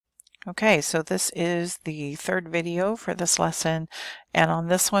Okay, so this is the third video for this lesson, and on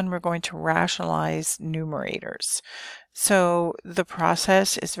this one we're going to rationalize numerators. So the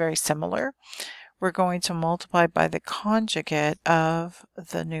process is very similar. We're going to multiply by the conjugate of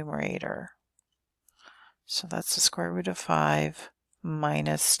the numerator. So that's the square root of 5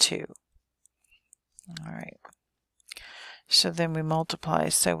 minus 2. All right. So then we multiply.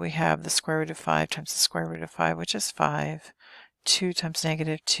 So we have the square root of 5 times the square root of 5, which is 5. 2 times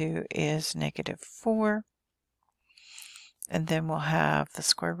negative 2 is negative 4. And then we'll have the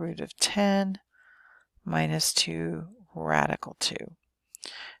square root of 10 minus 2 radical 2.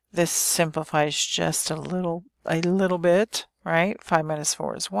 This simplifies just a little bit, right? 5 minus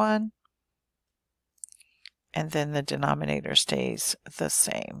 4 is 1. And then the denominator stays the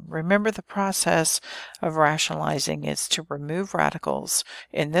same. Remember, the process of rationalizing is to remove radicals,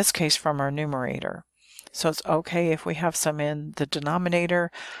 in this case from our numerator. So it's okay if we have some in the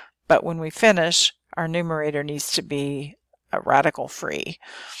denominator, but when we finish, our numerator needs to be radical free.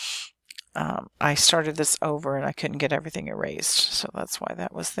 I started this over and I couldn't get everything erased, so that's why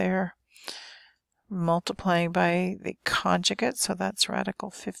that was there. Multiplying by the conjugate, so that's radical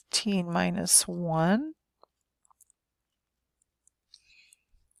 15 minus 1.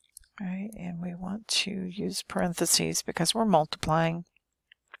 All right, and we want to use parentheses because we're multiplying.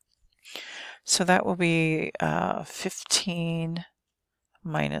 So that will be 15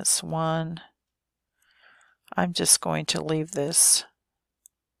 minus 1. I'm just going to leave this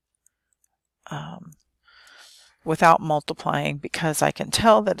without multiplying because I can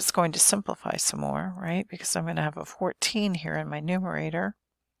tell that it's going to simplify some more, right? Because I'm going to have a 14 here in my numerator.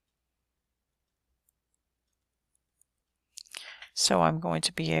 So I'm going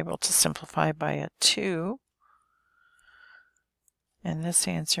to be able to simplify by a 2. And this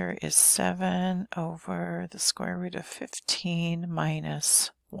answer is 7 over the square root of 15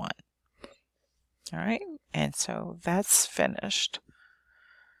 minus 1. All right, and so that's finished.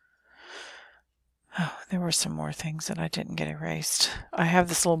 Oh, there were some more things that I didn't get erased. I have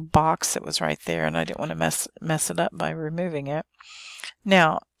this little box that was right there, and I didn't want to mess it up by removing it.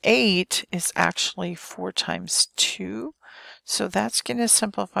 Now, 8 is actually 4 times 2. So that's going to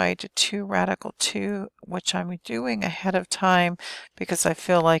simplify to 2 radical 2, which I'm doing ahead of time because I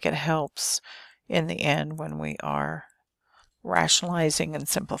feel like it helps in the end when we are rationalizing and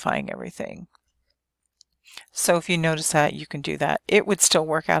simplifying everything. So if you notice that, you can do that. It would still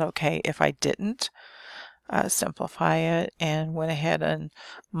work out okay if I didn't simplify it and went ahead and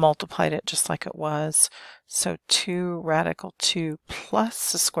multiplied it just like it was. So 2 radical 2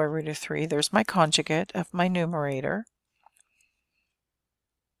 plus the square root of 3. There's my conjugate of my numerator.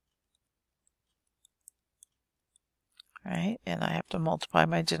 Right, and I have to multiply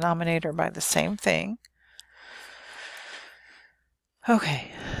my denominator by the same thing.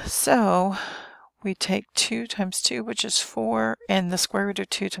 Okay, so we take 2 times 2, which is 4, and the square root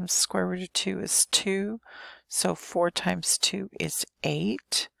of 2 times the square root of 2 is 2. So 4 times 2 is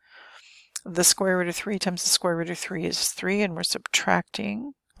 8. The square root of 3 times the square root of 3 is 3, and we're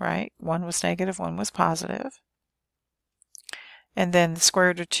subtracting, right? One was negative, one was positive. And then the square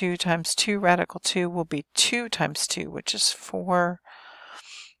root of 2 times 2 radical 2 will be 2 times 2, which is 4.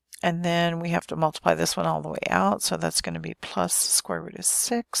 And then we have to multiply this one all the way out, so that's going to be plus the square root of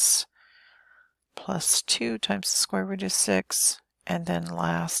 6 plus 2 times the square root of 6, and then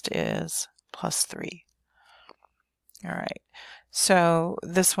last is plus 3. All right, so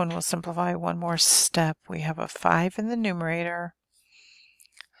this one will simplify one more step. We have a 5 in the numerator,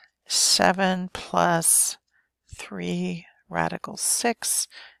 7 plus 3 radical 6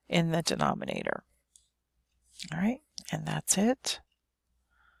 in the denominator. All right, and that's it.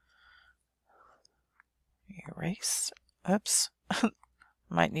 Erase. Oops.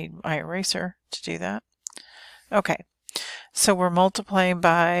 Might need my eraser to do that. Okay, so we're multiplying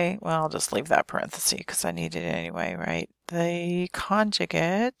by, well, I'll just leave that parenthesis because I need it anyway, right? The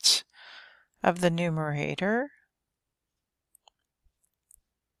conjugate of the numerator.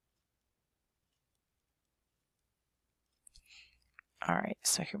 All right,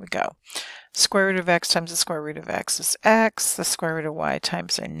 so here we go. Square root of x times the square root of x is x. The square root of y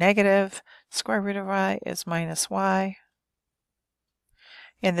times a negative. Square root of y is minus y.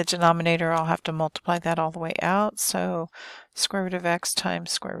 In the denominator, I'll have to multiply that all the way out. So square root of x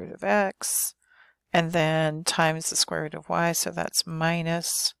times square root of x, and then times the square root of y. So that's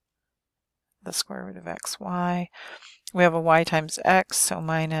minus the square root of xy. We have a y times x, so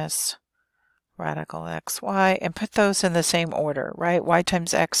minus radical xy, and put those in the same order, right? Y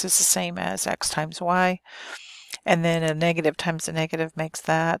times x is the same as x times y, and then a negative times a negative makes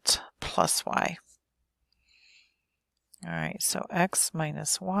that plus y. All right, so x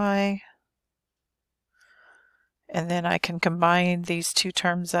minus y. And then I can combine these two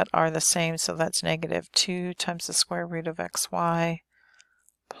terms that are the same, so that's negative 2 times the square root of xy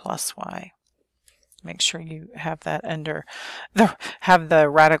plus y. Make sure you have that under have the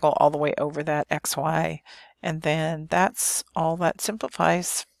radical all the way over that xy, and then that's all that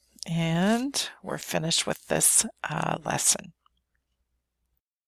simplifies, and we're finished with this lesson.